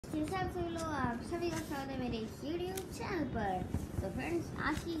कैसे आप सभी लोग, आप सभी का स्वागत है मेरे यूट्यूब चैनल पर। तो फ्रेंड्स,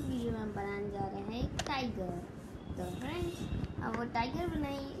 आज की इस वीडियो में हम बनाने जा रहे हैं एक टाइगर। तो फ्रेंड्स, अब वो टाइगर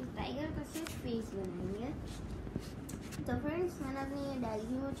टाइगर का सिर्फ फेस बनाएंगे। तो फ्रेंड्स, मैंने अपनी ये डायरी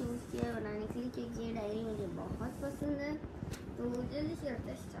में चूज़ किया बनाने के लिए क्योंकि ये डायरी मुझे बहुत पसंद है। तो जल्दी से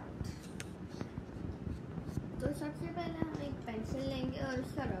करते स्टार्ट। तो सबसे पहले हम एक पेंसिल लेंगे और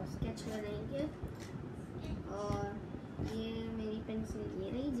उसका रफ स्केच करेंगे। और ये मेरी पेंसिल ये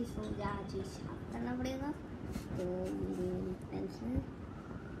रही जिसको मुझे आज ही शार्प करना पड़ेगा। तो ये मेरी पेंसिल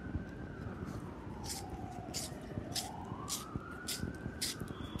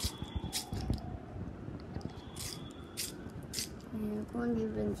कौन सी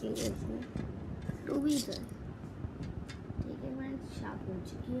पेंसिल है इसमें, टू बी सर। ठीक है फ्रेंड्स, शार्प हो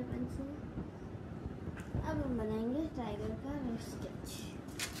चुकी है पेंसिल। अब हम बनाएंगे टाइगर का रफ स्केच।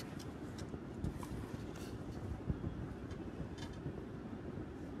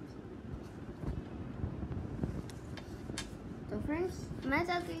 तो फ्रेंड्स, मैं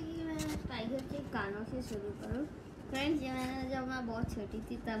चाहती हूँ कि मैं टाइगर के कानों से शुरू करूँ। फ्रेंड्स, जब मैं बहुत छोटी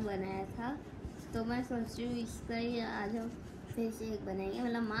थी तब बनाया था। तो मैं सोच रही हूँ इसका ही आज हम फिर से एक बनाएंगे,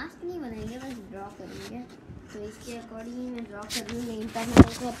 मतलब मास्क नहीं बनाएंगे, बस ड्रॉ करेंगे। तो इसके अकॉर्डिंग ही मैं ड्रॉ कर रही हूँ। लेकिन तब मैंने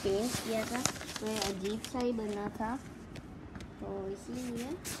इसका पेंट किया था तो अजीब सा ही बना था। तो इसीलिए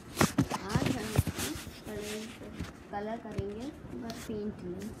आज हम कलर करेंगे, बस पेंट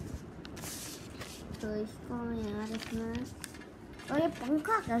नहीं। तो इसको हमें यहाँ रखना है। और ये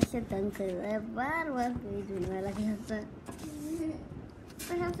पंखा कैसे तंग कर रहा है, बार बार कोई झूलने लग जाता है।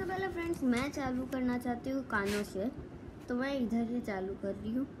 तो सबसे पहले फ्रेंड्स, मैं चालू करना चाहती हूँ कानों से। तो मैं इधर से चालू कर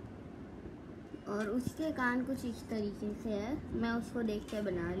रही हूँ और उसके कान कुछ इस तरीके से है। मैं उसको देख के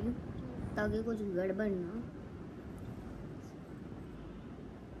बना रही हूँ ताकि कुछ गड़बड़ ना हो।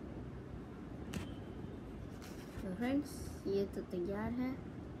 तो फ्रेंड्स, ये तो तैयार है।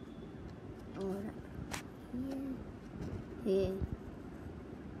 और ये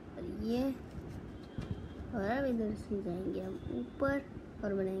और अब इधर से जाएंगे हम ऊपर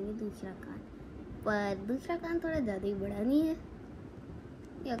और बनाएंगे दूसरा कान। पर दूसरा कान थोड़ा ज़्यादा ही बड़ा नहीं है,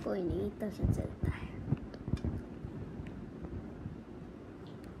 या कोई नहीं, इतना सा चलता है।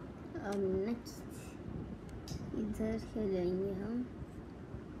 अब नेक्स्ट इधर से जाएंगे हम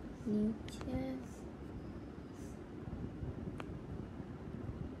नीचे।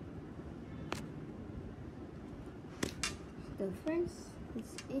 तो फ्रेंड्स,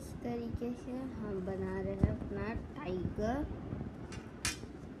 इस तरीके से हम बना रहे हैं अपना टाइगर।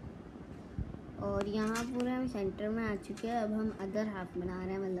 और यहाँ पूरे हम सेंटर में आ चुके हैं। अब हम अदर हाफ बना रहे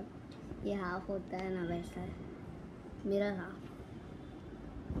हैं, मतलब ये हाफ होता है ना, वैसा है मिरर हाफ।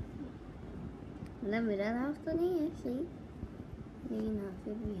 मतलब मिरर हाफ तो नहीं है सही, लेकिन हाँ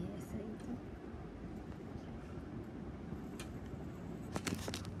फिर भी है सही।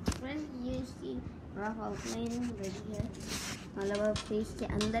 तो फ्रेंड्स, ये इसकी रफ आउटलाइन रेडी है। मतलब अब फेस के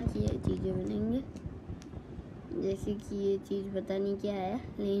अंदर की चीज़ें बनेंगे, जैसे कि ये चीज़ पता नहीं क्या है,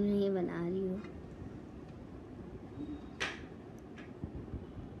 लेकिन मैं ये बना रही हूँ।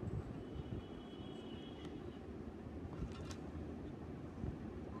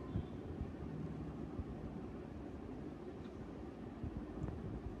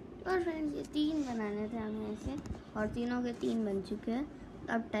 और फ्रेंड्स, ये 3 बनाने थे हमें ऐसे, और तीनों के 3 बन चुके हैं।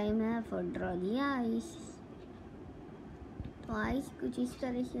 अब टाइम है फॉर ड्रॉ दी आइस। तो आइस कुछ इस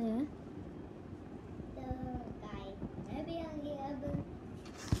तरह से है।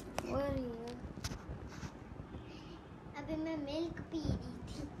 और अभी मैं मिल्क पी रही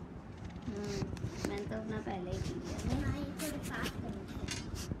थी। मैंने तो अपना पहले ही पी लिया था।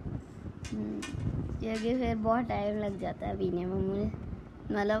 क्योंकि फिर बहुत टाइम लग जाता है पीने में मुझे।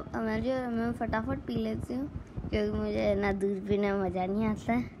 मतलब मैं फटाफट पी लेती हूँ क्योंकि मुझे ना दूध पीने में मज़ा नहीं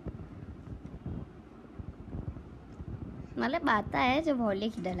आता है। मतलब आता है जब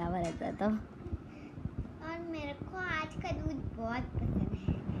हॉर्लिक्स डला हुआ रहता है तो। और मेरे को आज का दूध बहुत पसंद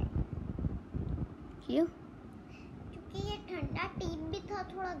है। क्यों? क्योंकि ये ठंडा टी भी था,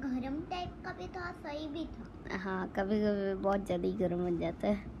 थोड़ा गर्म टाइप का भी था, सही भी था। हाँ, कभी कभी बहुत ज़्यादा ही गर्म हो जाता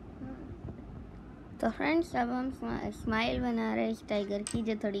है। तो फ्रेंड्स, अब हम स्माइल बना रहे हैं इस टाइगर की,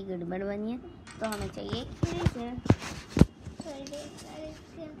 जो थोड़ी गड़बड़ बनी है। तो हमें चाहिए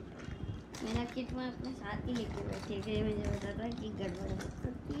मेरा किट मैं अपने साथ ही लेके बैठी थी, मुझे पता था कि गड़बड़ हो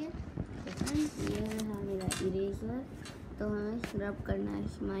सकती है। तो फ्रेंड्स, ये है मेरा इरेजर। तो हमें स्क्रब करना है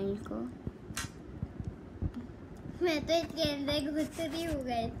स्माइल को। मैं तो इसके अंदर घुस रही हूँ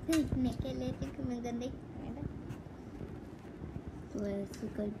सीखने के लिए, क्योंकि मैं गंदे। तो ऐसे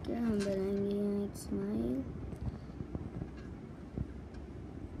करके हम बनाएंगे यहाँ एक स्माइल।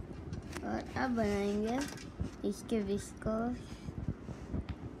 और अब बनाएंगे इसके विस्कर्स।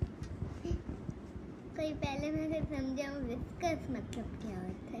 सही पहले मैं फिर समझा विस्कर्स मतलब क्या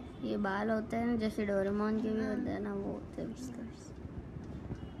होता है। ये बाल होते हैं जैसे डोरेमोन के भी होते हैं ना, वो होते हैं विस्कर्स।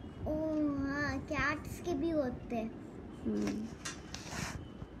 ओह हाँ, कैट्स के भी होते हैं,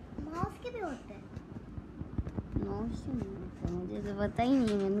 माउस के भी होते हैं। माउस मुझे तो पता ही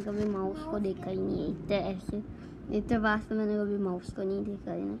नहीं, मैंने कभी माउस को देखा ही नहीं है। इतने पास तो मैंने कभी माउस को नहीं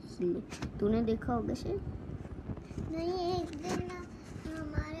देखा है ना, इसलिए। तूने देखा होगा शायद? नहीं, एक दिन ना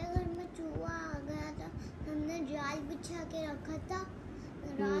हमारे घर में चूहा आ गया था, हमने जाल बिछा के रखा था,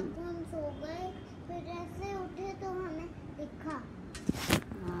 रात को हम सो गए, फिर ऐसे उठे तो हमें दिखा।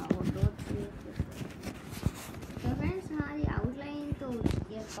 हाँ, वो दो थे। तो फ्रेंड्स हमारी आउटलाइन तो हो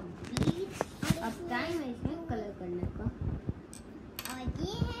चुकी है कंप्लीट। अब टाइम है इसमें कलर करने का। और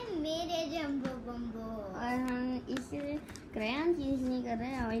ये है मेरे जम्बो बम्बो। और हम इसे क्रेयॉन यूज नहीं कर रहे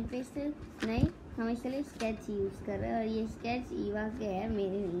हैं, ऑयल पेस्टल नहीं, हम इसलिए स्केच यूज़ कर रहे हैं। और ये स्केच ईवा के है,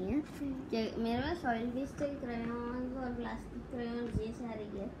 मेरे नहीं है। मेरे पास ऑयल पेस्टल क्रेयॉन और प्लास्टिक क्रेयॉन ये सारे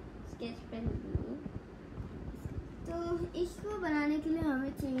है, स्केच पेन नहीं है। तो इसको बनाने के लिए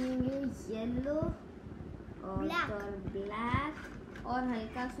हमें चाहिए येलो और ब्लैक और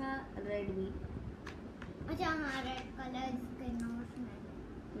हल्का सा रेड भी। अच्छा हाँ, रेड कलर के नोट में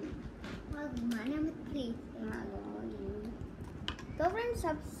और घुमाने में प्लीज। तो फ्रेंड्स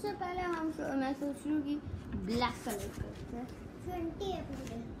सबसे पहले मैं सोच रही हूँ कि ब्लैक कलर करते हैं। 20 है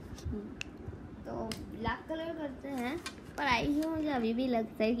पूरे। तो ब्लैक कलर करते हैं, पर आई जो मुझे अभी भी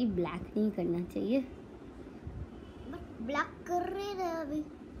लगता है कि ब्लैक नहीं करना चाहिए। बट ब्लैक कर रहे थे अभी।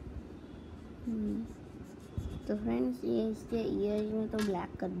 तो फ्रेंड्स ये इसके ईयर्स में तो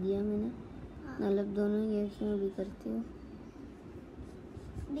ब्लैक कर दिया मैंने, मतलब दोनों ईयर्स में भी करती हूँ।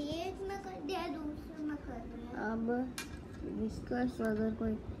 एक में कर दिया, दूसरे में कर रहे हैं। अब विस्कर्स अगर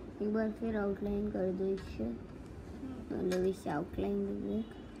कोई एक बार फिर आउटलाइन कर दो इससे, मतलब इससे आउटलाइन दे।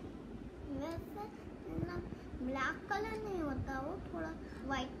 वैसे ना ब्लैक कलर नहीं होता, वो थोड़ा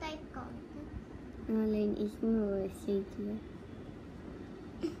वाइट टाइप का होता है। हाँ, लेकिन इसमें वो ऐसे ही किया।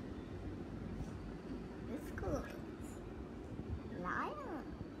 इसको लाया,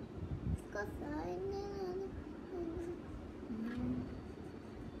 इसको साइड में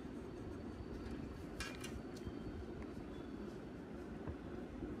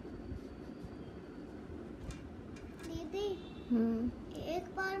एक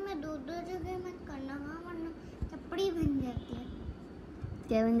बार में दो जगह में करना, वरना चपड़ी बन जाती है।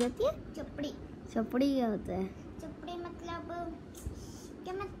 क्या बन जाती है? चपड़ी। चपड़ी क्या होता है? चपड़ी मतलब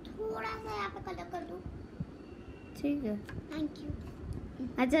क्या, मैं थोड़ा सा यहाँ पे कलर कर दूँ? ठीक है, थैंक यू।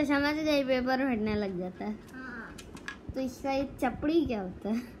 अच्छा समझ गई, पेपर फटने लग जाता है। हाँ, तो इसका ये चपड़ी क्या होता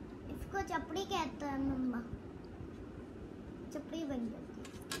है? इसको चपड़ी कहते हैं मम्मा, चपड़ी बन जाती है।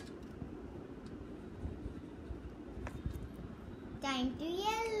 Time to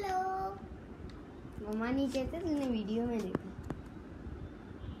yellow. मम्मा नहीं कहते, तूने वीडियो में देखा।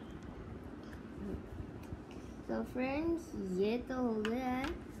 तो फ्रेंड्स ये तो हो गया है,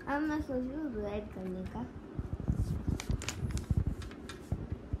 अब मैं सोच रही हूँ रेड करने का।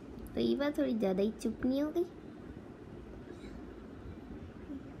 तो ये बात थोड़ी ज़्यादा ही चुप नहीं हो गई?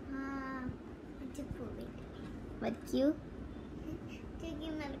 हाँ, चुप हो गई। बट क्यों? क्योंकि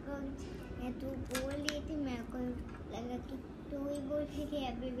मेरे को तू बोल रही थी, मेरे को लगा कि तू ही बोल रही थी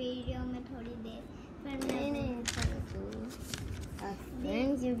अभी वीडियो में थोड़ी देर, पर नहीं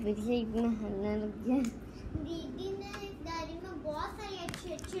फ्रेंड्स ये फिर से इतना हल्ला लग गया। दीदी ने इस डायरी में बहुत सारी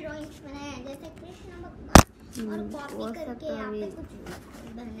अच्छी अच्छी ड्राइंग्स बनाए हैं, जैसे कृष्ण भगवान, और कॉपी करके यहाँ पे कुछ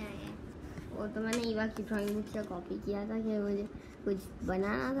बनाया है। वो तो मैंने ईवा की ड्राइंग बुक से कॉपी किया था कि मुझे कुछ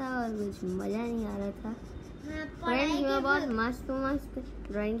बनाना था और कुछ मज़ा नहीं आ रहा था। फ्रेंड्स मैं बहुत मस्त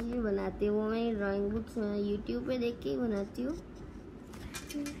ड्राइंग भी बनाती हूँ, वो मैं ड्राइंग बुक्स यूट्यूब पे देख के ही बनाती हूँ।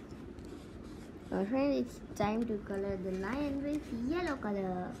 और friends it's time to colour the line with yellow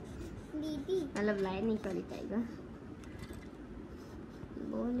colour. दीदी मतलब लाइन नहीं, सॉरी टाइगर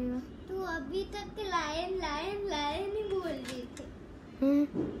बोलेगा। तू अभी तक लायन लायन लायन ही बोल रही थी।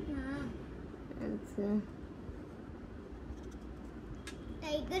 हाँ, अच्छा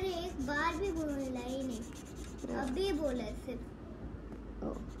टाइगर एक बार भी बोला ही नहीं, अभी बोला सिर्फ।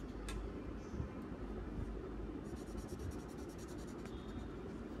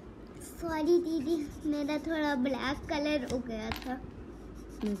 सॉरी दीदी, मेरा थोड़ा ब्लैक कलर हो गया था।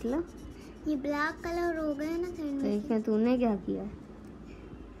 मतलब ये ब्लैक कलर हो गया ना तो इसमें तूने क्या किया?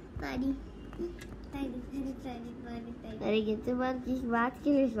 Sorry sorry sorry sorry sorry. अरे कितने बार किस बात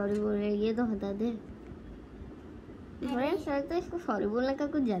के लिए सॉरी बोल रहे हैं, ये तो बता दे। फ्रेंड्स तो इसको सॉरी बोलने का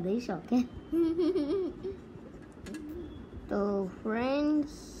कुछ ज़्यादा ही शौक है। तो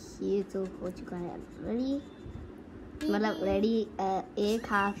फ्रेंड्स ये तो हो चुका है रेडी, मतलब रेडी एक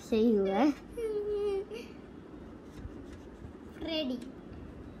हाफ से ही हुआ है। फ्रेडी।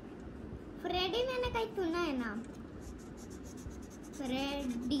 फ्रेडी मैंने कहीं सुना है नाम।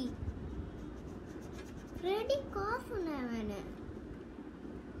 फ्रेडी फ्रेडी कहाँ सुना है मैंने?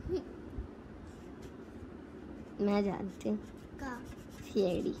 मैं जानती हूँ, का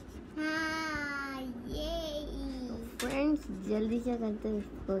सीआईडी। हाँ ये फ्रेंड्स जल्दी से करते हैं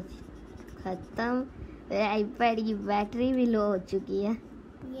इसको खत्म। आईपैड की बैटरी भी लो हो चुकी है,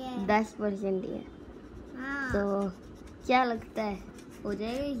 10% ही है। हाँ तो क्या लगता है हो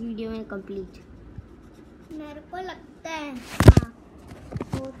जाएगा इस वीडियो में कंप्लीट? मेरे को लगता है हाँ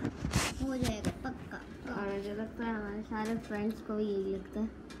हो जाएगा पक्का। और मुझे लगता है हमारे सारे फ्रेंड्स को भी यही लगता है,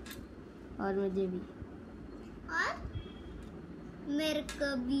 और मुझे भी। और मेरे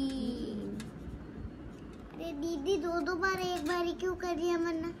को भी। अरे दीदी दो बार एक बार ही क्यों कर रही है,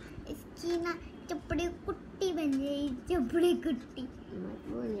 वरना इसकी ना चपड़ी कुट्टी बन जाएगी, चपड़ी कुट्टी।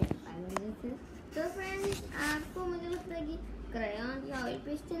 तो फ्रेंड्स आपको मुझे लगता है कि क्रेयॉन या ऑयल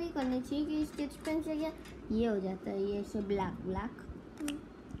पेस्टल ही करनी चाहिए, कि स्केच पेन से क्या ये हो जाता है, ये ऐसे ब्लैक।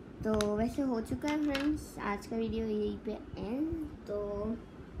 तो वैसे हो चुका है फ्रेंड्स आज का वीडियो यहीं पे एंड। तो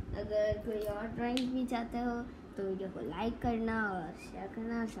अगर कोई और ड्राइंग भी चाहते हो तो वीडियो को लाइक करना और शेयर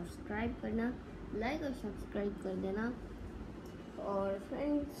करना, सब्सक्राइब करना, लाइक और सब्सक्राइब कर देना। और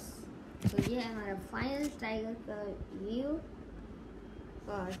फ्रेंड्स तो ये है हमारा फाइनल टाइगर का व्यू।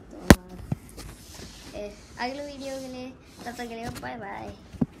 और तो अगले वीडियो के लिए तब तक के लिए बाय बाय।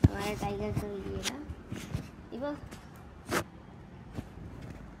 हमारा टाइगर का ये था, देखो।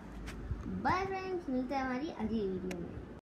 बाय फ्रेंड्स, मिलते हैं हमारी अगली वीडियो में।